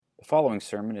following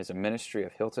sermon is a ministry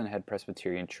of Hilton Head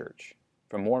Presbyterian Church.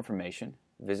 For more information,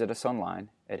 visit us online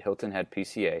at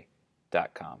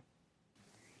hiltonheadpca.com.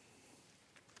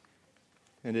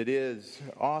 And it is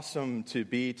awesome to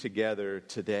be together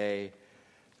today.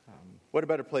 What a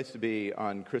better place to be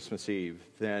on Christmas Eve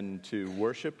than to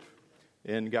worship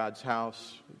in God's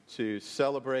house, to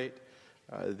celebrate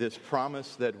this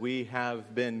promise that we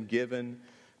have been given,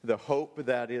 the hope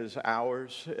that is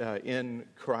ours in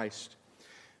Christ.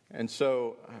 And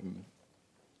so I'm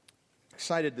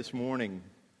excited this morning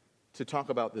to talk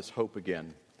about this hope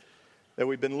again. That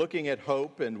we've been looking at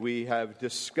hope, and we have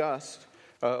discussed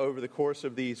over the course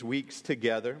of these weeks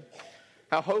together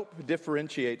how hope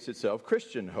differentiates itself,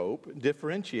 Christian hope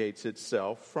differentiates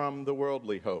itself from the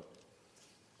worldly hope.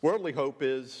 Worldly hope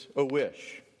is a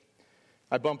wish.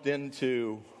 I bumped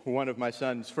into one of my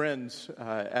son's friends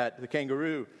at the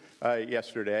Kangaroo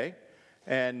yesterday,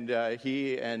 and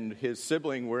he and his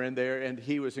sibling were in there, and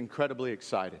he was incredibly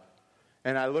excited.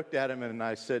 And I looked at him and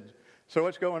I said, "So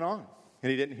what's going on?" And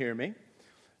he didn't hear me.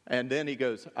 And then he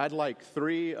goes, "I'd like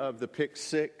 3 of the Pick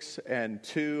 6 and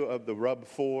 2 of the Rub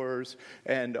 4s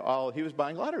and all." He was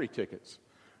buying lottery tickets.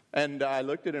 And I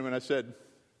looked at him and I said,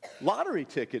 "Lottery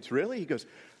tickets, really?" He goes,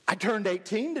 "I turned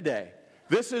 18 today.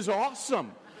 This is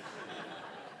awesome."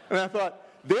 And I thought,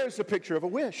 there's a picture of a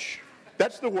wish.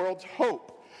 That's the world's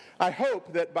hope. I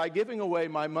hope that by giving away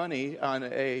my money on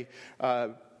a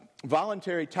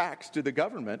voluntary tax to the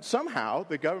government, somehow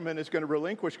the government is going to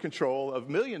relinquish control of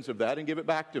millions of that and give it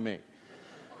back to me.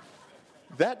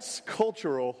 That's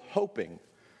cultural hoping.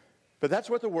 But that's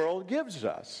what the world gives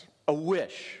us, a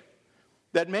wish.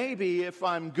 That maybe if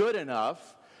I'm good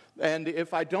enough, and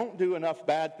if I don't do enough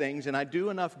bad things and I do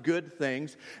enough good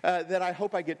things, that I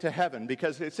hope I get to heaven.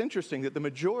 Because it's interesting that the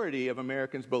majority of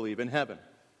Americans believe in heaven.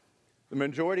 The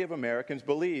majority of Americans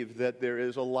believe that there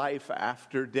is a life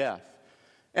after death.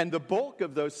 And the bulk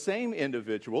of those same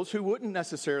individuals who wouldn't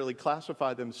necessarily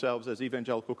classify themselves as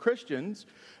evangelical Christians,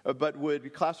 but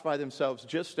would classify themselves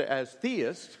just as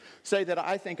theists, say that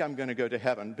I think I'm going to go to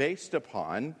heaven based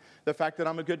upon the fact that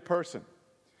I'm a good person.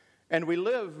 And we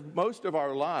live most of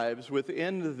our lives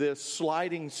within this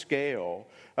sliding scale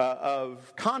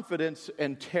of confidence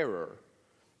and terror.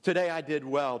 Today I did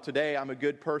well. Today I'm a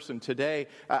good person. Today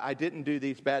I didn't do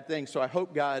these bad things, so I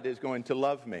hope God is going to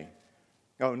love me.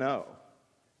 Oh no,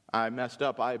 I messed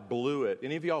up. I blew it.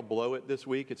 Any of y'all blow it this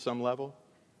week at some level?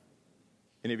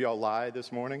 Any of y'all lie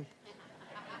this morning?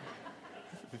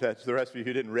 That's the rest of you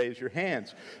who didn't raise your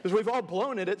hands. Because we've all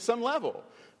blown it at some level.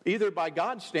 Either by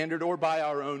God's standard or by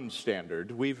our own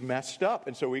standard. We've messed up.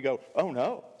 And so we go, oh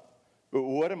no,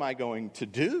 what am I going to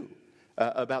do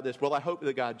about this? Well, I hope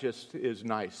that God just is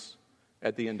nice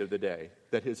at the end of the day.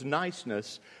 That his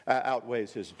niceness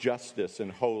outweighs his justice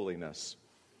and holiness.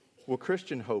 Well,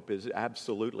 Christian hope is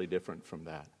absolutely different from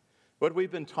that. What we've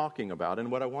been talking about,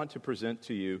 and what I want to present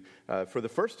to you for the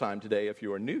first time today, if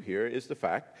you are new here, is the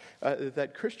fact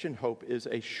that Christian hope is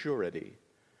a surety.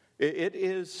 It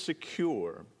is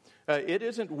secure. It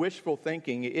isn't wishful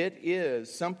thinking. It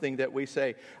is something that we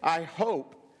say, I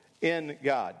hope in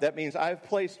God. That means I've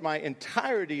placed my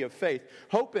entirety of faith.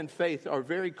 Hope and faith are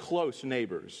very close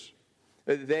neighbors.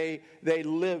 They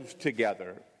live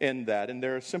together in that, and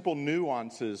there are simple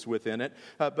nuances within it.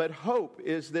 But hope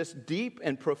is this deep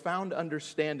and profound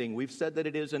understanding. We've said that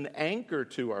it is an anchor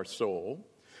to our soul,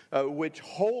 which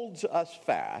holds us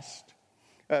fast,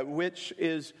 which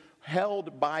is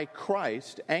held by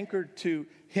Christ, anchored to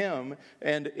him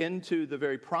and into the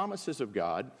very promises of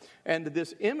God. And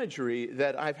this imagery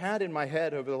that I've had in my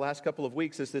head over the last couple of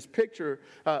weeks is this picture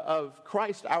of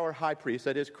Christ, our high priest.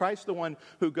 That is, Christ, the one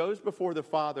who goes before the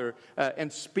Father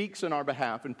and speaks on our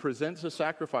behalf and presents a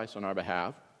sacrifice on our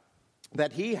behalf.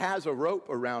 That he has a rope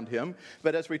around him,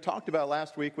 but as we talked about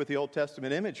last week with the Old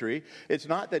Testament imagery, it's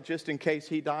not that just in case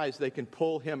he dies, they can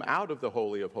pull him out of the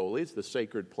Holy of Holies, the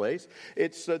sacred place.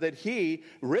 It's so that he,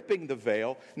 ripping the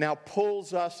veil, now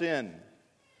pulls us in.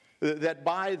 That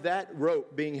by that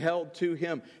rope being held to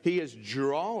him, he is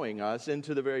drawing us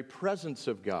into the very presence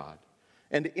of God.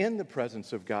 And in the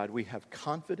presence of God, we have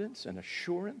confidence and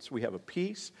assurance. We have a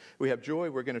peace. We have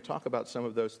joy. We're going to talk about some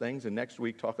of those things, and next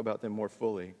week talk about them more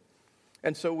fully.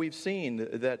 And so we've seen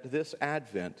that this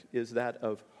Advent is that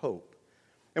of hope.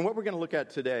 And what we're going to look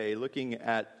at today, looking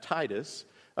at Titus,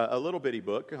 a little bitty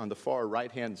book on the far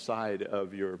right-hand side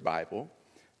of your Bible,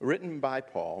 written by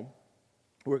Paul,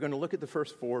 we're going to look at the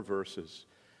first 4 verses.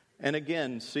 And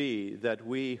again, see that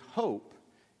we hope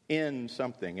in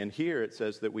something. And here it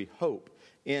says that we hope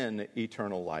in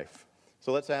eternal life.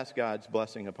 So let's ask God's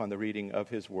blessing upon the reading of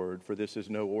his word, for this is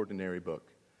no ordinary book,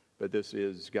 but this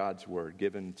is God's word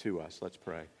given to us. Let's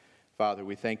pray. Father,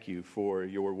 we thank you for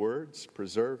your words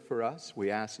preserved for us. We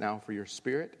ask now for your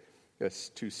Spirit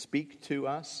to speak to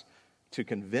us, to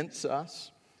convince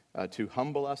us, to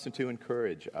humble us, and to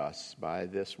encourage us by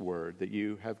this word that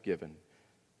you have given.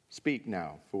 Speak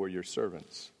now for your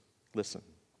servants. Listen.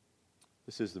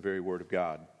 This is the very word of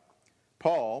God.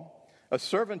 Paul, a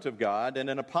servant of God and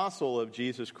an apostle of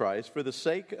Jesus Christ, for the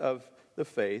sake of the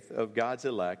faith of God's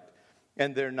elect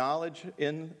and their knowledge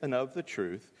in and of the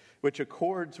truth, which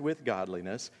accords with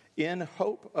godliness, in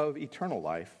hope of eternal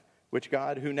life, which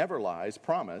God, who never lies,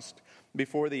 promised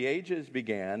before the ages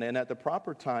began and at the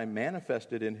proper time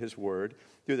manifested in his word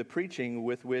through the preaching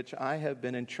with which I have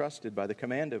been entrusted by the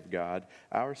command of God,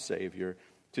 our Savior,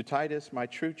 to Titus, my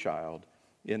true child,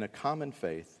 in a common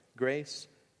faith, grace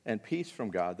and peace from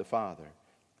God the Father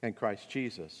and Christ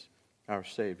Jesus, our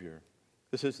Savior.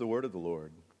 This is the word of the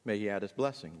Lord. May he add his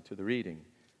blessing to the reading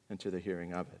and to the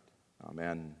hearing of it.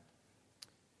 Amen.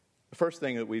 The first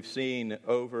thing that we've seen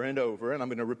over and over, and I'm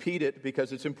going to repeat it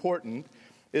because it's important,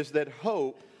 is that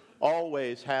hope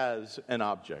always has an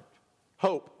object.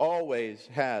 Hope always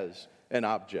has an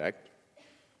object.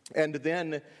 And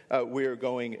then we're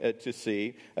going to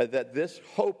see that this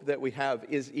hope that we have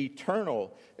is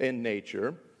eternal in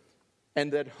nature,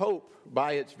 and that hope,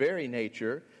 by its very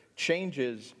nature,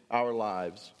 changes our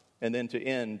lives. And then to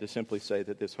end, to simply say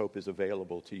that this hope is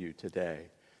available to you today.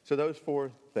 So those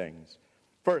four things.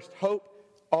 First, hope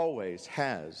always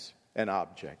has an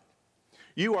object.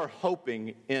 You are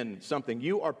hoping in something.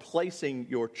 You are placing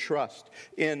your trust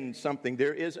in something.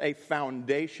 There is a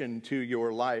foundation to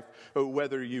your life,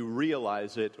 whether you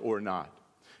realize it or not.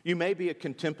 You may be a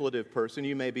contemplative person.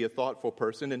 You may be a thoughtful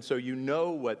person, and so you know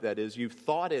what that is. You've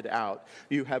thought it out.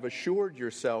 You have assured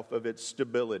yourself of its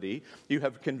stability. You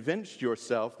have convinced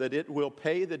yourself that it will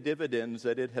pay the dividends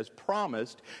that it has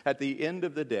promised at the end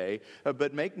of the day.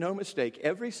 But make no mistake,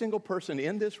 every single person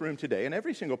in this room today, and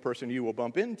every single person you will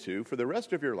bump into for the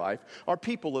rest of your life, are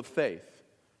people of faith.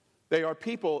 They are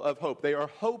people of hope. They are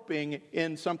hoping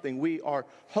in something. We are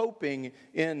hoping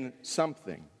in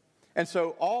something. And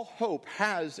so all hope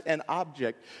has an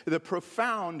object. The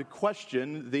profound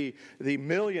question, the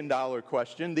million-dollar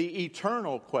question, the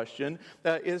eternal question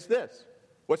is this.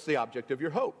 What's the object of your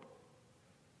hope?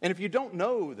 And if you don't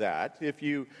know that, if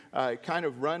you kind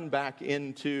of run back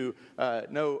into,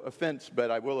 no offense, but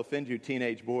I will offend you,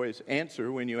 teenage boys,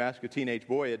 answer when you ask a teenage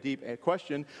boy a deep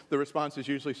question, the response is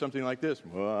usually something like this.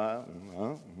 Well, I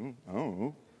don't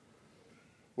know.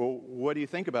 Well, what do you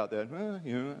think about that? Well,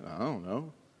 I don't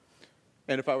know.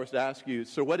 And if I was to ask you,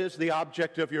 so what is the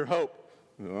object of your hope?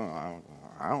 Oh,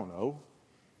 I don't know.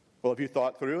 Well, have you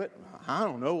thought through it? I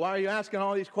don't know. Why are you asking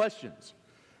all these questions?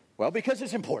 Well, because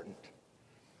it's important.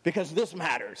 Because this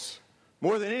matters.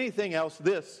 More than anything else,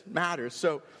 this matters.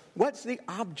 So what's the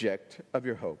object of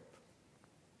your hope?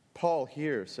 Paul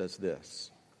here says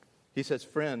this. He says,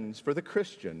 friends, for the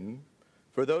Christian,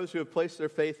 for those who have placed their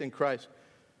faith in Christ,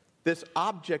 this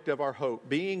object of our hope,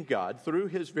 being God, through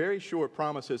his very sure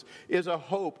promises, is a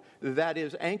hope that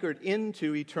is anchored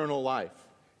into eternal life.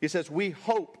 He says, we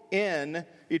hope in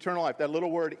eternal life. That little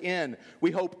word in.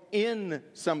 We hope in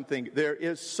something. There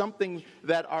is something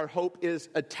that our hope is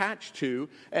attached to.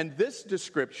 And this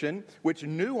description, which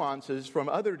nuances from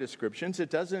other descriptions, it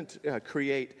doesn't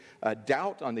create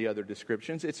doubt on the other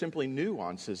descriptions. It simply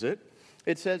nuances it.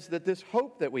 It says that this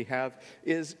hope that we have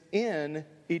is in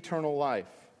eternal life.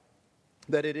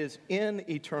 That it is in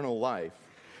eternal life.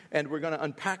 And we're going to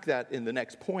unpack that in the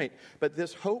next point. But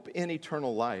this hope in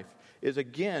eternal life is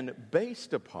again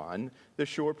based upon the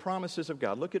sure promises of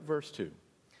God. Look at verse 2.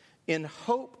 In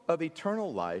hope of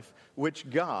eternal life, which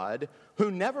God,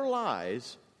 who never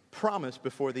lies, promised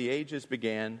before the ages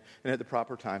began and at the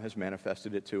proper time has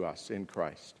manifested it to us in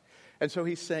Christ. And so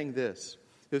he's saying this.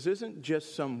 This isn't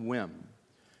just some whim.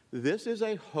 This is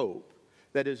a hope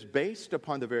that is based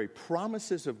upon the very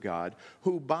promises of God,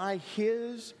 who by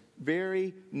his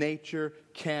very nature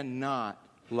cannot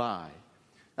lie.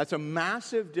 That's a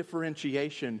massive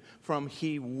differentiation from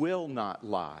he will not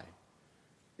lie.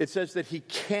 It says that he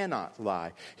cannot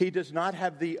lie. He does not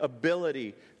have the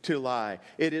ability to lie.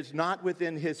 It is not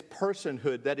within his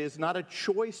personhood. That is not a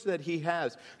choice that he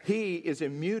has. He is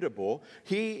immutable.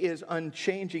 He is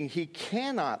unchanging. He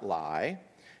cannot lie.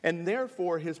 And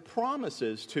therefore, his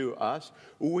promises to us,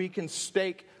 we can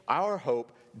stake our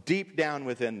hope deep down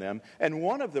within them. And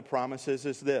one of the promises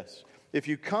is this. If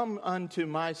you come unto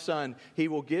my Son, he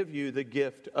will give you the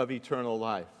gift of eternal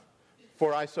life.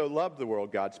 For I so loved the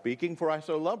world, God speaking, for I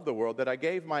so loved the world that I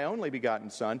gave my only begotten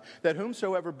Son, that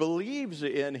whomsoever believes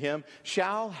in him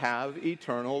shall have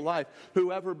eternal life.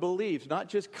 Whoever believes, not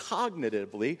just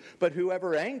cognitively, but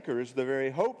whoever anchors the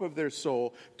very hope of their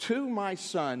soul to my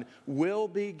Son will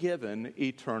be given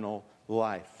eternal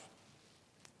life.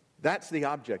 That's the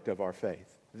object of our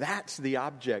faith. That's the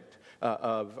object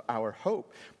of our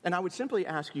hope. And I would simply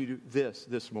ask you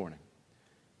this morning.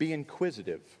 Be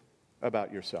inquisitive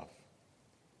about yourself.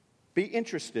 Be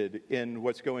interested in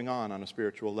what's going on a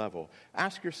spiritual level.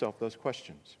 Ask yourself those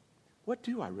questions. What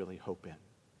do I really hope in?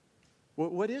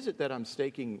 What is it that I'm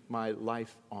staking my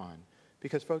life on?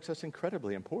 Because, folks, that's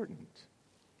incredibly important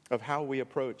of how we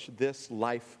approach this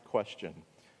life question.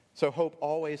 So hope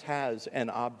always has an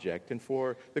object. And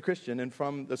for the Christian, and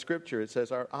from the Scripture, it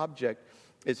says our object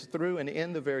is through and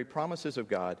in the very promises of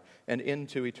God and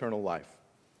into eternal life.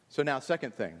 So now,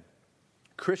 second thing,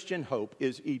 Christian hope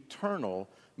is eternal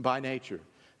by nature,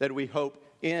 that we hope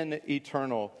in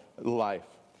eternal life.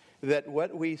 That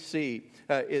what we see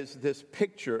is this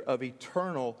picture of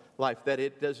eternal life, that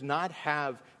it does not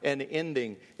have an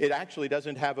ending. It actually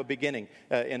doesn't have a beginning,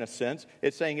 in a sense.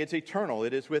 It's saying it's eternal.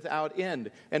 It is without end.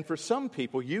 And for some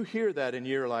people, you hear that and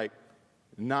you're like,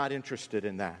 not interested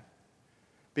in that.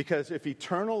 Because if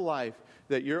eternal life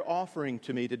that you're offering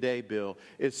to me today, Bill,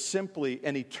 is simply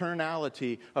an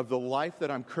eternality of the life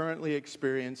that I'm currently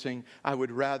experiencing, I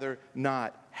would rather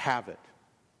not have it.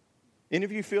 Any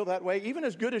of you feel that way? Even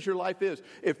as good as your life is,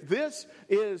 if this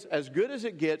is as good as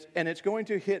it gets and it's going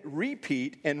to hit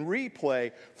repeat and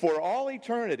replay for all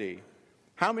eternity,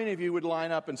 how many of you would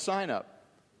line up and sign up?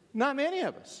 Not many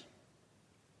of us.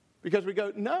 Because we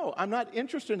go, no, I'm not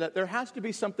interested in that. There has to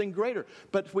be something greater.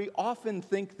 But we often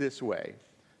think this way.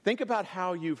 Think about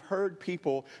how you've heard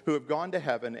people who have gone to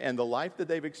heaven and the life that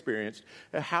they've experienced,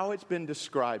 how it's been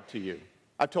described to you.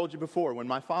 I've told you before, when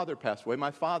my father passed away,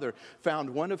 my father found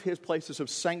one of his places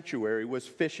of sanctuary was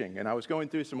fishing. And I was going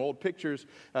through some old pictures.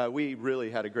 We really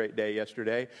had a great day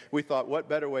yesterday. We thought, what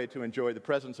better way to enjoy the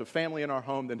presence of family in our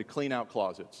home than to clean out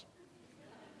closets?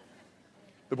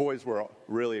 The boys were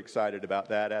really excited about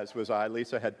that, as was I.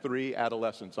 Lisa had 3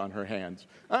 adolescents on her hands.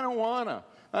 I don't want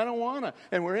to.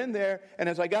 And we're in there, and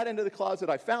as I got into the closet,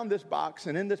 I found this box,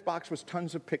 and in this box was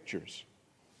tons of pictures.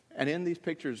 And in these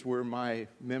pictures were my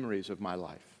memories of my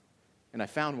life. And I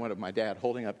found one of my dad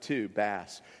holding up 2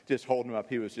 bass, just holding them up.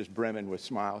 He was just brimming with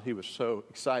smile. He was so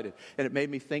excited. And it made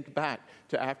me think back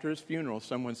to after his funeral,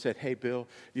 someone said, hey, Bill,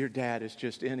 your dad is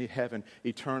just in heaven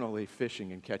eternally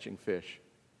fishing and catching fish.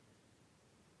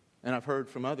 And I've heard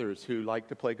from others who like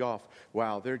to play golf.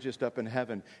 Wow, they're just up in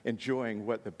heaven enjoying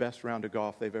what the best round of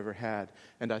golf they've ever had.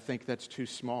 And I think that's too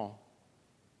small.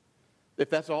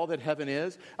 If that's all that heaven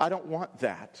is, I don't want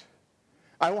that.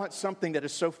 I want something that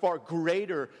is so far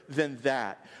greater than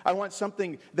that. I want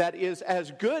something that is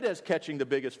as good as catching the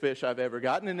biggest fish I've ever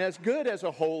gotten, and as good as a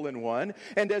hole-in-one,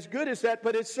 and as good as that,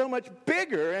 but it's so much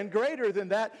bigger and greater than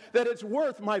that, that it's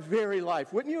worth my very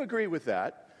life. Wouldn't you agree with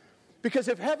that? Because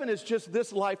if heaven is just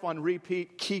this life on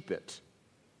repeat, keep it.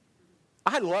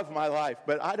 I love my life,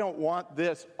 but I don't want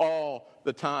this all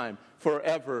the time,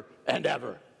 forever and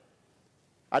ever.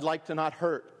 I'd like to not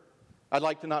hurt. I'd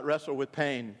like to not wrestle with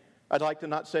pain. I'd like to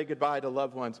not say goodbye to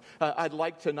loved ones. I'd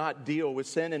like to not deal with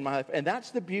sin in my life. And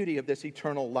that's the beauty of this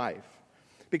eternal life.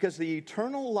 Because the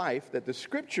eternal life that the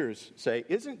Scriptures say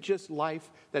isn't just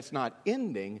life that's not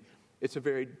ending. It's a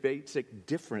very basic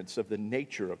difference of the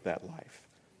nature of that life.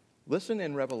 Listen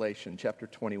in Revelation chapter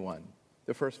 21,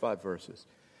 the first 5 verses.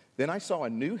 Then I saw a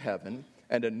new heaven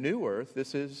and a new earth.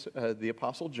 This is the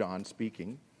Apostle John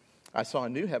speaking. I saw a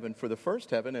new heaven, for the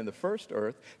first heaven and the first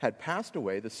earth had passed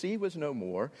away. The sea was no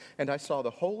more. And I saw the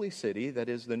holy city, that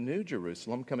is the new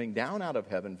Jerusalem, coming down out of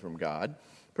heaven from God,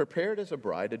 prepared as a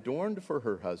bride, adorned for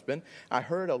her husband. I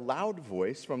heard a loud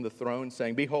voice from the throne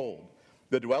saying, behold,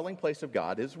 the dwelling place of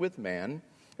God is with man,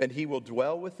 and he will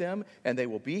dwell with them, and they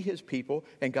will be his people,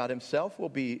 and God himself will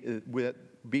be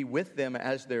with them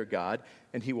as their God,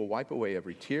 and he will wipe away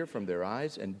every tear from their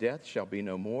eyes, and death shall be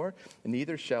no more, and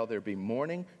neither shall there be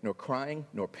mourning, nor crying,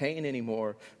 nor pain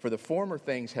anymore, for the former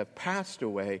things have passed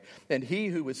away. And he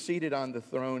who was seated on the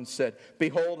throne said,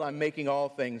 behold, I'm making all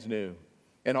things new.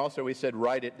 And also he said,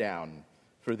 write it down,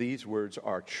 for these words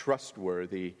are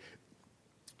trustworthy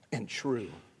and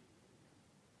true.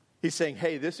 He's saying,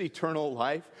 hey, this eternal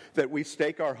life that we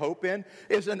stake our hope in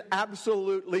is an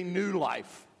absolutely new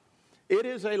life. It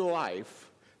is a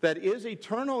life that is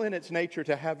eternal in its nature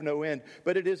to have no end,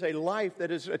 but it is a life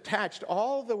that is attached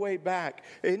all the way back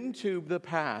into the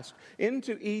past,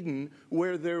 into Eden,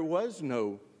 where there was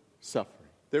no suffering.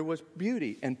 There was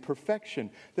beauty and perfection.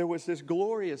 There was this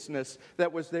gloriousness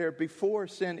that was there before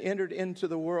sin entered into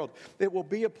the world. It will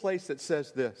be a place that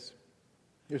says this: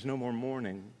 there's no more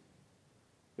mourning.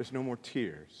 There's no more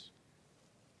tears.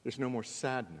 There's no more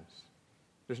sadness.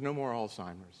 There's no more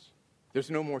Alzheimer's. There's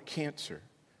no more cancer.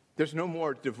 There's no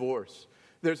more divorce.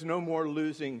 There's no more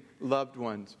losing loved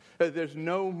ones. There's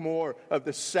no more of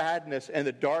the sadness and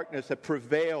the darkness that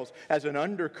prevails as an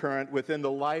undercurrent within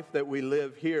the life that we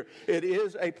live here. It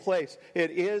is a place, it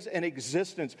is an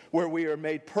existence where we are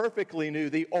made perfectly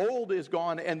new. The old is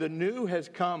gone and the new has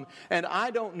come. And I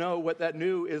don't know what that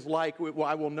new is like.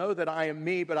 I will know that I am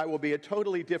me, but I will be a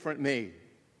totally different me.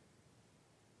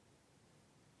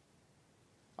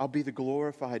 I'll be the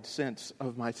glorified sense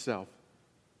of myself.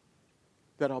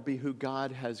 That I'll be who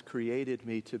God has created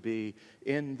me to be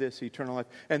in this eternal life.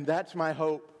 And that's my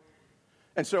hope.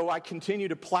 And so I continue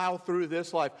to plow through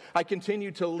this life. I continue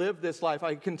to live this life.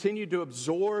 I continue to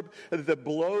absorb the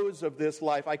blows of this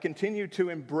life. I continue to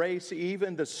embrace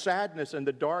even the sadness and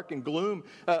the dark and gloom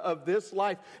of this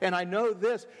life. And I know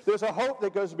this, there's a hope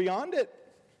that goes beyond it.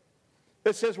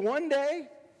 That says one day,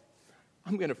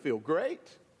 I'm going to feel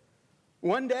great.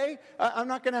 One day, I'm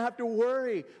not going to have to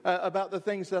worry about the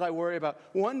things that I worry about.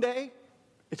 One day,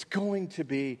 it's going to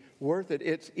be worth it.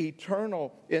 It's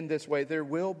eternal in this way. There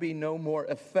will be no more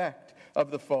effect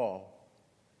of the fall.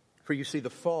 For you see,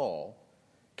 the fall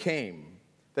came.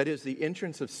 That is the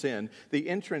entrance of sin, the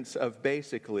entrance of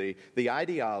basically the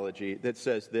ideology that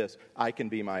says this: I can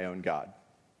be my own God.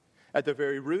 At the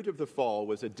very root of the fall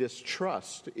was a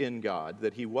distrust in God,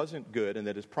 that he wasn't good and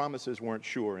that his promises weren't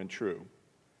sure and true.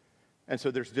 And so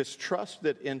there's distrust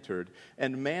that entered,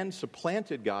 and man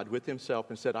supplanted God with himself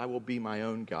and said, I will be my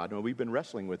own God. And we've been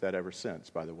wrestling with that ever since,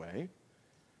 by the way.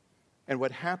 And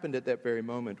what happened at that very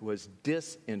moment was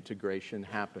disintegration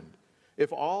happened.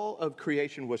 If all of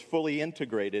creation was fully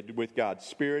integrated with God,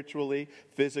 spiritually,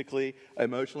 physically,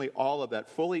 emotionally, all of that,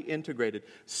 fully integrated,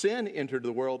 sin entered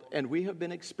the world, and we have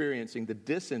been experiencing the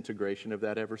disintegration of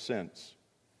that ever since.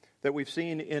 That we've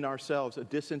seen in ourselves a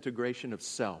disintegration of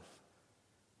self.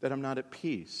 That I'm not at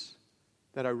peace,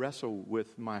 that I wrestle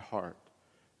with my heart,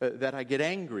 that I get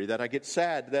angry, that I get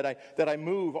sad, that I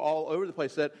move all over the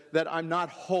place, that I'm not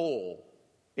whole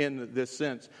in this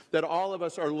sense, that all of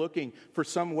us are looking for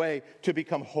some way to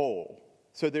become whole.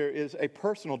 So there is a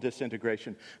personal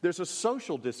disintegration. There's a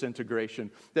social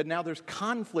disintegration, that now there's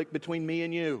conflict between me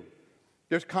and you.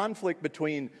 There's conflict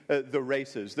between the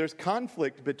races. There's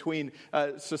conflict between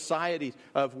societies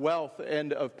of wealth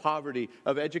and of poverty,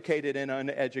 of educated and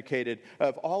uneducated,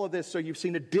 of all of this. So you've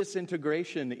seen a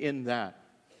disintegration in that.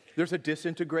 There's a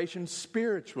disintegration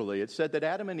spiritually. It said that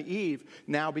Adam and Eve,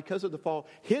 now because of the fall,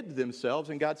 hid themselves.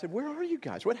 And God said, where are you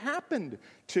guys? What happened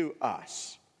to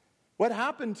us? What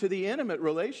happened to the intimate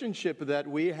relationship that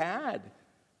we had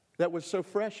that was so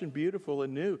fresh and beautiful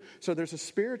and new? So there's a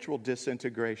spiritual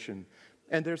disintegration.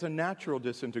 And there's a natural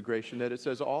disintegration that it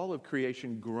says all of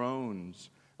creation groans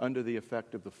under the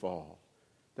effect of the fall.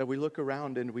 That we look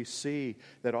around and we see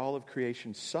that all of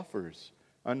creation suffers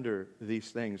under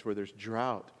these things, where there's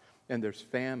drought and there's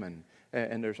famine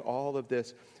and there's all of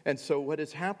this. And so what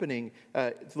is happening,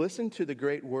 listen to the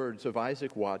great words of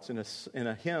Isaac Watts in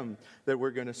a hymn that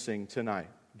we're going to sing tonight.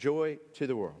 Joy to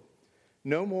the world.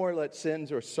 No more let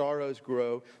sins or sorrows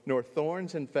grow, nor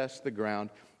thorns infest the ground.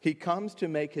 He comes to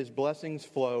make his blessings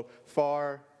flow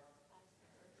far.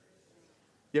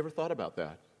 You ever thought about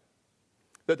that?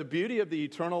 That the beauty of the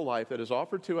eternal life that is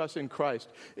offered to us in Christ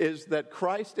is that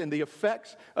Christ and the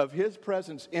effects of his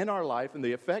presence in our life and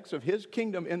the effects of his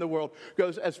kingdom in the world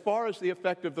goes as far as the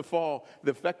effect of the fall, the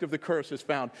effect of the curse is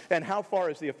found. And how far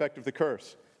is the effect of the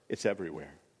curse? It's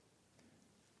everywhere.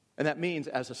 And that means,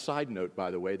 as a side note,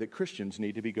 by the way, that Christians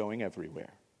need to be going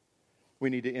everywhere. We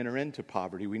need to enter into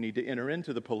poverty. We need to enter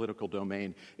into the political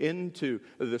domain, into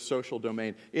the social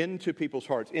domain, into people's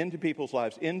hearts, into people's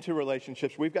lives, into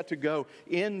relationships. We've got to go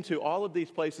into all of these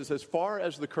places as far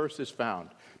as the curse is found,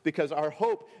 because our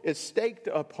hope is staked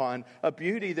upon a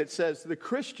beauty that says the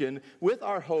Christian, with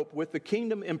our hope, with the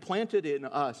kingdom implanted in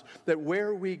us, that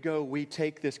where we go, we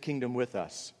take this kingdom with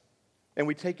us. And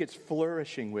we take its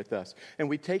flourishing with us. And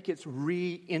we take its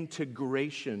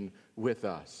reintegration with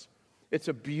us. It's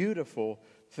a beautiful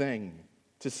thing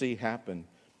to see happen.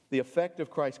 The effect of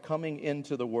Christ coming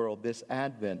into the world, this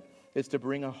Advent, is to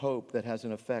bring a hope that has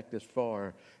an effect as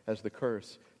far as the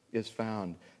curse is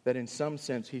found. That in some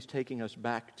sense, he's taking us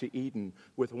back to Eden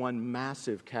with one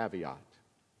massive caveat.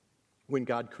 When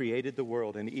God created the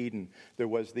world in Eden, there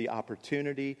was the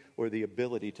opportunity or the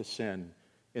ability to sin.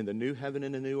 In the new heaven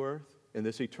and the new earth, in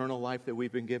this eternal life that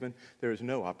we've been given, there is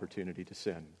no opportunity to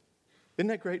sin. Isn't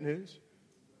that great news?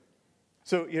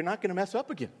 So you're not going to mess up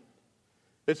again.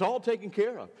 It's all taken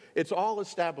care of. It's all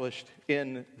established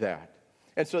in that.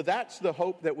 And so that's the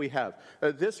hope that we have.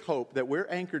 This hope that we're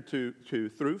anchored to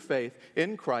through faith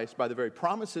in Christ by the very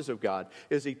promises of God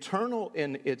is eternal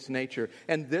in its nature.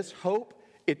 And this hope,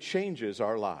 it changes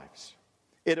our lives.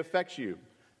 It affects you.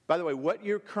 By the way, what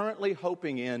you're currently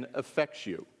hoping in affects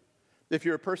you. If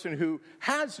you're a person who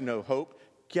has no hope,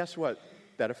 guess what?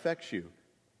 That affects you.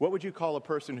 What would you call a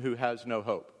person who has no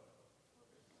hope?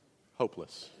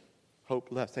 Hopeless.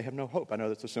 Hopeless. They have no hope. I know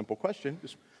that's a simple question,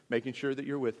 just making sure that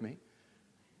you're with me.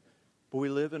 But we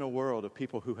live in a world of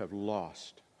people who have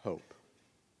lost hope.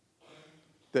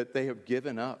 That they have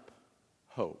given up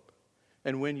hope.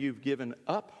 And when you've given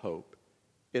up hope,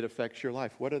 it affects your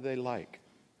life. What are they like?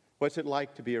 What's it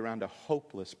like to be around a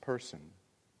hopeless person?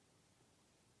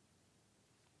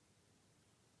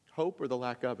 Hope or the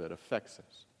lack of it affects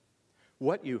us.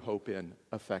 What you hope in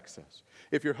affects us.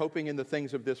 If you're hoping in the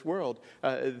things of this world,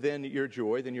 then your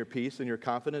joy, then your peace, then your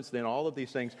confidence, then all of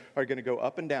these things are going to go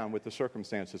up and down with the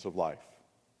circumstances of life.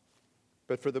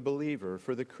 But for the believer,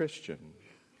 for the Christian,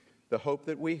 the hope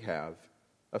that we have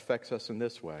affects us in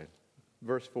this way.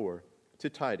 Verse 4, to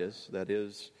Titus, that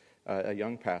is a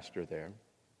young pastor there,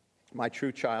 my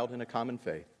true child in a common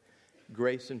faith,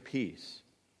 grace and peace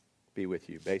be with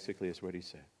you, basically is what he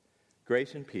said.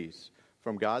 Grace and peace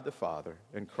from God the Father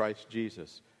and Christ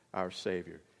Jesus, our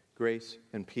Savior. Grace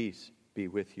and peace be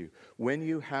with you. When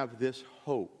you have this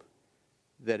hope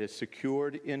that is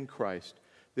secured in Christ,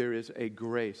 there is a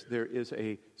grace, there is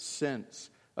a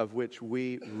sense of which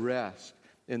we rest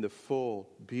in the full,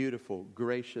 beautiful,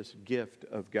 gracious gift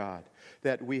of God.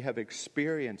 That we have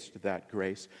experienced that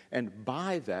grace, and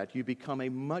by that you become a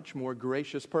much more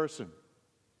gracious person.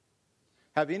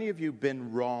 Have any of you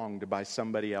been wronged by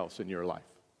somebody else in your life?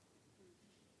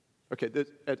 Okay,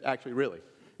 actually, really.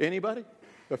 Anybody?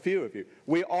 A few of you.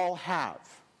 We all have.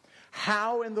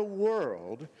 How in the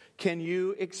world can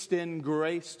you extend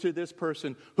grace to this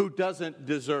person who doesn't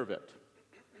deserve it?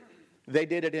 They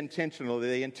did it intentionally.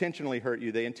 They intentionally hurt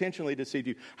you. They intentionally deceived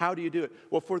you. How do you do it?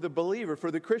 Well, for the believer, for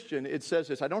the Christian, it says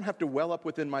this. I don't have to well up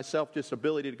within myself this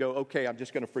ability to go, okay, I'm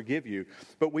just going to forgive you.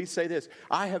 But we say this,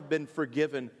 I have been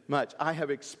forgiven much. I have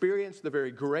experienced the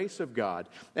very grace of God.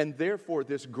 And therefore,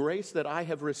 this grace that I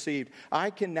have received,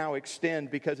 I can now extend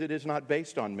because it is not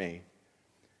based on me.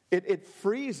 It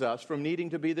frees us from needing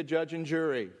to be the judge and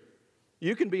jury.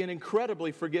 You can be an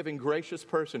incredibly forgiving, gracious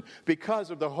person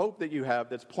because of the hope that you have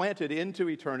that's planted into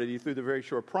eternity through the very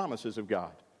sure promises of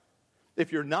God.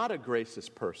 If you're not a gracious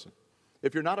person,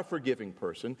 if you're not a forgiving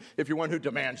person, if you're one who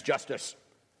demands justice,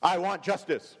 I want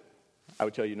justice, I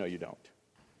would tell you, no, you don't.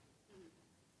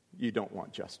 You don't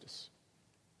want justice.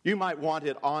 You might want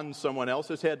it on someone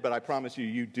else's head, but I promise you,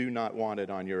 you do not want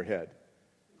it on your head.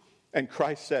 And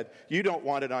Christ said, you don't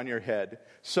want it on your head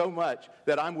so much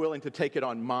that I'm willing to take it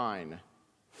on mine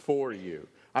for you.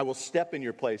 I will step in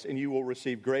your place and you will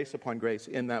receive grace upon grace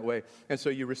in that way. And so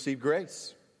you receive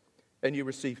grace and you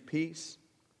receive peace.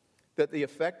 That the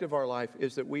effect of our life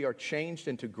is that we are changed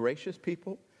into gracious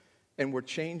people and we're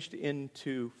changed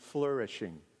into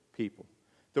flourishing people.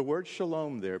 The word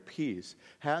shalom there, peace,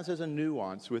 has as a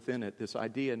nuance within it this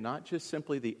idea not just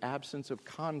simply the absence of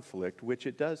conflict, which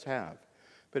it does have,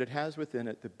 but it has within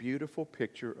it the beautiful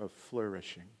picture of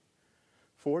flourishing.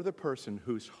 For the person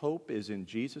whose hope is in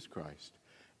Jesus Christ,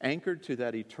 anchored to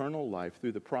that eternal life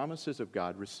through the promises of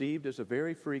God, received as a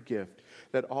very free gift,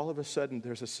 that all of a sudden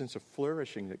there's a sense of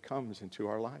flourishing that comes into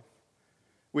our life.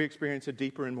 We experience a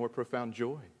deeper and more profound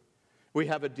joy. We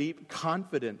have a deep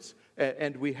confidence,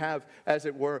 and we have, as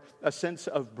it were, a sense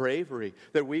of bravery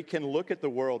that we can look at the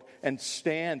world and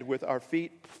stand with our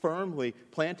feet firmly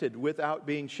planted without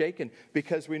being shaken,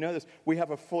 because we know this. We have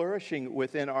a flourishing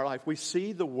within our life. We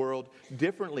see the world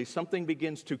differently. Something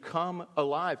begins to come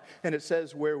alive, and it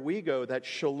says where we go, that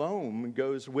shalom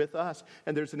goes with us,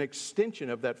 and there's an extension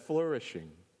of that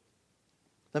flourishing.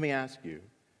 Let me ask you,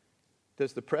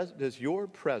 does your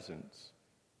presence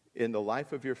in the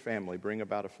life of your family bring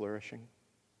about a flourishing?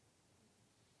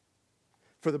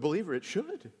 For the believer, it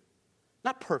should.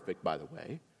 Not perfect, by the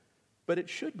way, but it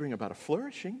should bring about a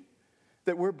flourishing.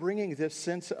 That we're bringing this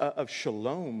sense of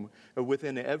shalom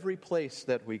within every place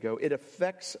that we go. It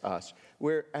affects us.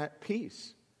 We're at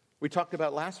peace. We talked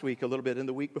about last week a little bit and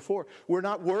the week before. We're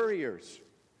not worriers.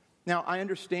 Now, I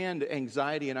understand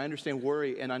anxiety and I understand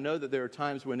worry, and I know that there are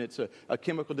times when it's a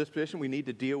chemical disposition. We need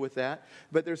to deal with that.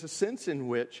 But there's a sense in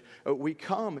which we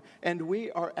come and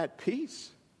we are at peace.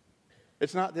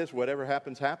 It's not this, whatever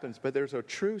happens, happens, but there's a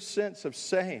true sense of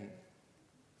saying,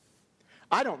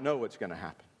 I don't know what's going to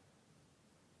happen.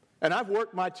 And I've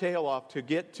worked my tail off to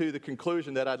get to the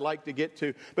conclusion that I'd like to get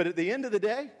to. But at the end of the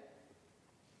day,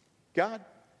 God,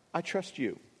 I trust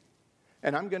you.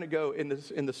 And I'm going to go, in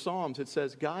the Psalms, it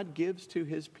says, God gives to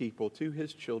his people, to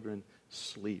his children,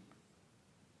 sleep.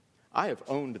 I have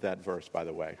owned that verse, by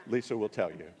the way. Lisa will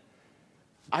tell you.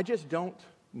 I just don't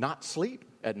not sleep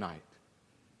at night.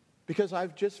 Because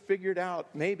I've just figured out,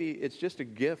 maybe it's just a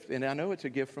gift, and I know it's a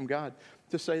gift from God,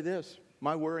 to say this: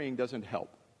 my worrying doesn't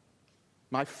help.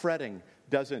 My fretting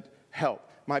doesn't help.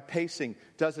 My pacing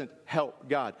doesn't help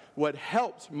God. What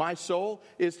helps my soul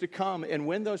is to come, and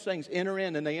when those things enter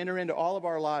in, and they enter into all of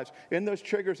our lives, and those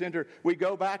triggers enter, we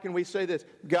go back and we say this: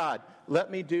 God, let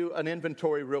me do an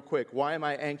inventory real quick. Why am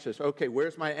I anxious? Okay,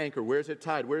 where's my anchor? Where's it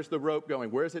tied? Where's the rope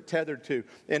going? Where's it tethered to?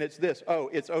 And it's this. Oh,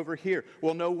 it's over here.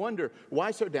 Well, no wonder.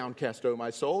 Why so downcast, O my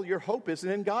soul? Your hope isn't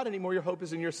in God anymore. Your hope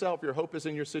is in yourself. Your hope is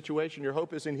in your situation. Your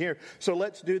hope is in here. So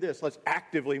let's do this. Let's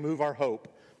actively move our hope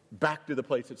back to the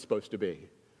place it's supposed to be.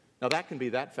 Now, that can be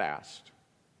that fast,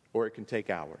 or it can take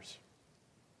hours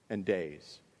and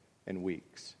days and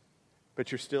weeks.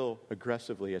 But you're still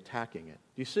aggressively attacking it.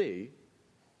 You see,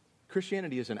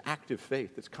 Christianity is an active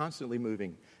faith that's constantly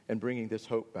moving and bringing this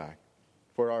hope back.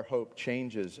 For our hope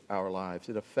changes our lives.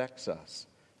 It affects us.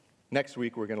 Next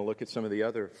week, we're going to look at some of the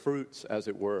other fruits, as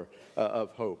it were,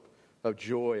 of hope, of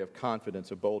joy, of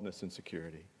confidence, of boldness and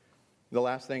security. The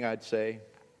last thing I'd say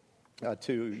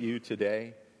to you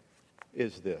today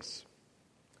is this.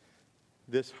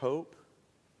 This hope's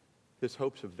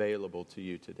available to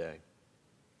you today.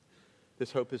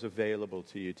 This hope is available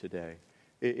to you today.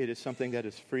 It is something that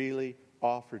is freely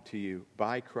offered to you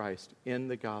by Christ in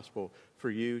the gospel for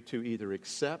you to either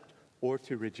accept or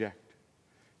to reject.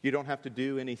 You don't have to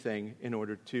do anything in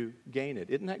order to gain it.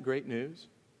 Isn't that great news?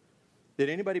 Did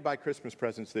anybody buy Christmas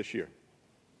presents this year?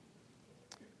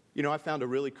 You know, I found a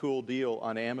really cool deal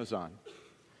on Amazon.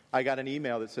 I got an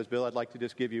email that says, Bill, I'd like to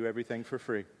just give you everything for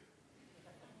free.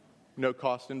 No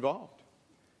cost involved.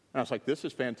 And I was like, this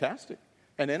is fantastic.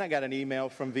 And then I got an email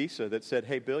from Visa that said,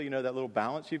 hey, Bill, you know that little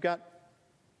balance you've got?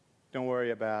 Don't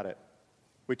worry about it.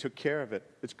 We took care of it.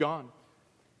 It's gone.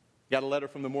 Got a letter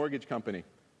from the mortgage company.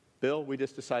 Bill, we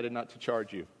just decided not to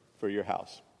charge you for your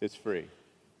house. It's free.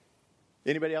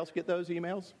 Anybody else get those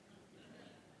emails?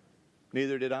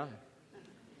 Neither did I.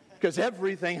 Because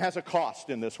everything has a cost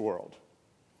in this world.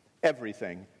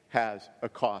 Everything has a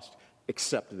cost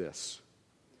except this.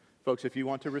 Folks, if you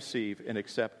want to receive and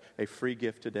accept a free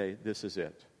gift today, this is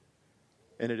it.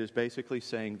 And it is basically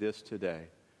saying this today: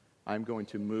 I'm going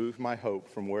to move my hope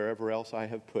from wherever else I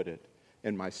have put it,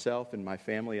 in myself, in my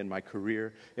family, in my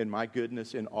career, in my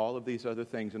goodness, in all of these other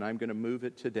things, and I'm going to move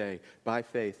it today by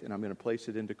faith, and I'm going to place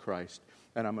it into Christ.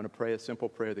 And I'm going to pray a simple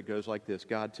prayer that goes like this: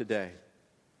 God, today,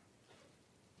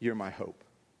 you're my hope.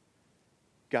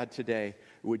 God, today,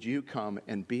 would you come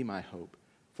and be my hope?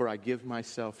 For I give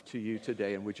myself to you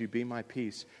today, and would you be my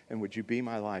peace, and would you be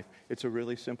my life? It's a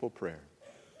really simple prayer.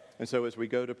 And so as we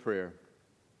go to prayer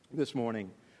this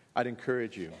morning, I'd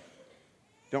encourage you,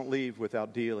 don't leave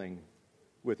without dealing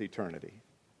with eternity.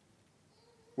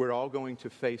 We're all going to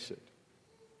face it,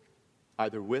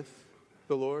 either with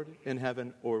the Lord in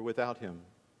heaven or without him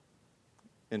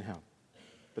in hell.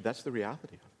 But that's the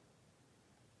reality of it.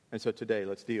 And so today,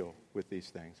 let's deal with these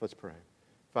things. Let's pray.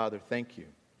 Father, thank you.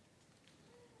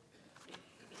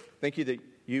 Thank you that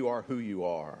you are who you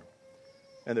are,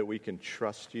 and that we can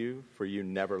trust you, for you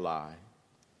never lie,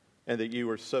 and that you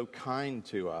are so kind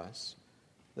to us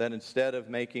that instead of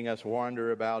making us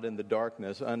wander about in the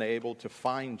darkness, unable to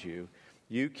find you,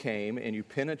 you came and you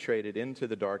penetrated into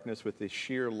the darkness with the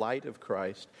sheer light of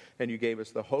Christ, and you gave us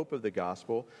the hope of the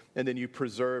gospel, and then you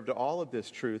preserved all of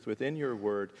this truth within your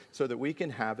word so that we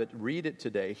can have it, read it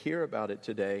today, hear about it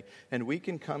today, and we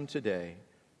can come today,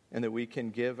 and that we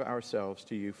can give ourselves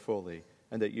to you fully,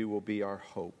 and that you will be our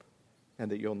hope, and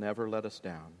that you'll never let us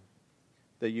down,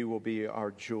 that you will be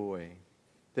our joy,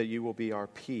 that you will be our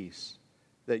peace,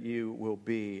 that you will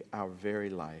be our very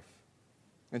life.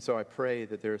 And so I pray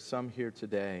that there are some here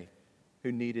today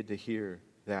who needed to hear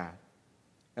that.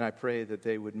 And I pray that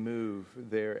they would move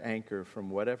their anchor from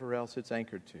whatever else it's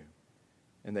anchored to,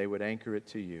 and they would anchor it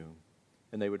to you,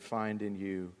 and they would find in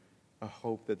you a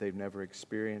hope that they've never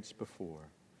experienced before,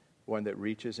 one that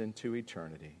reaches into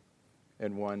eternity,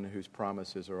 and one whose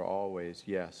promises are always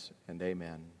yes and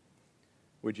amen.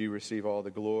 Would you receive all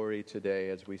the glory today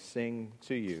as we sing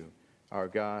to you, our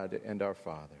God and our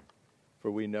Father? For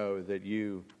we know that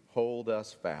you hold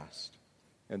us fast,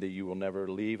 and that you will never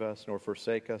leave us nor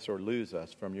forsake us or lose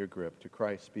us from your grip. To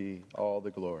Christ be all the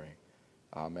glory.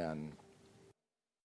 Amen.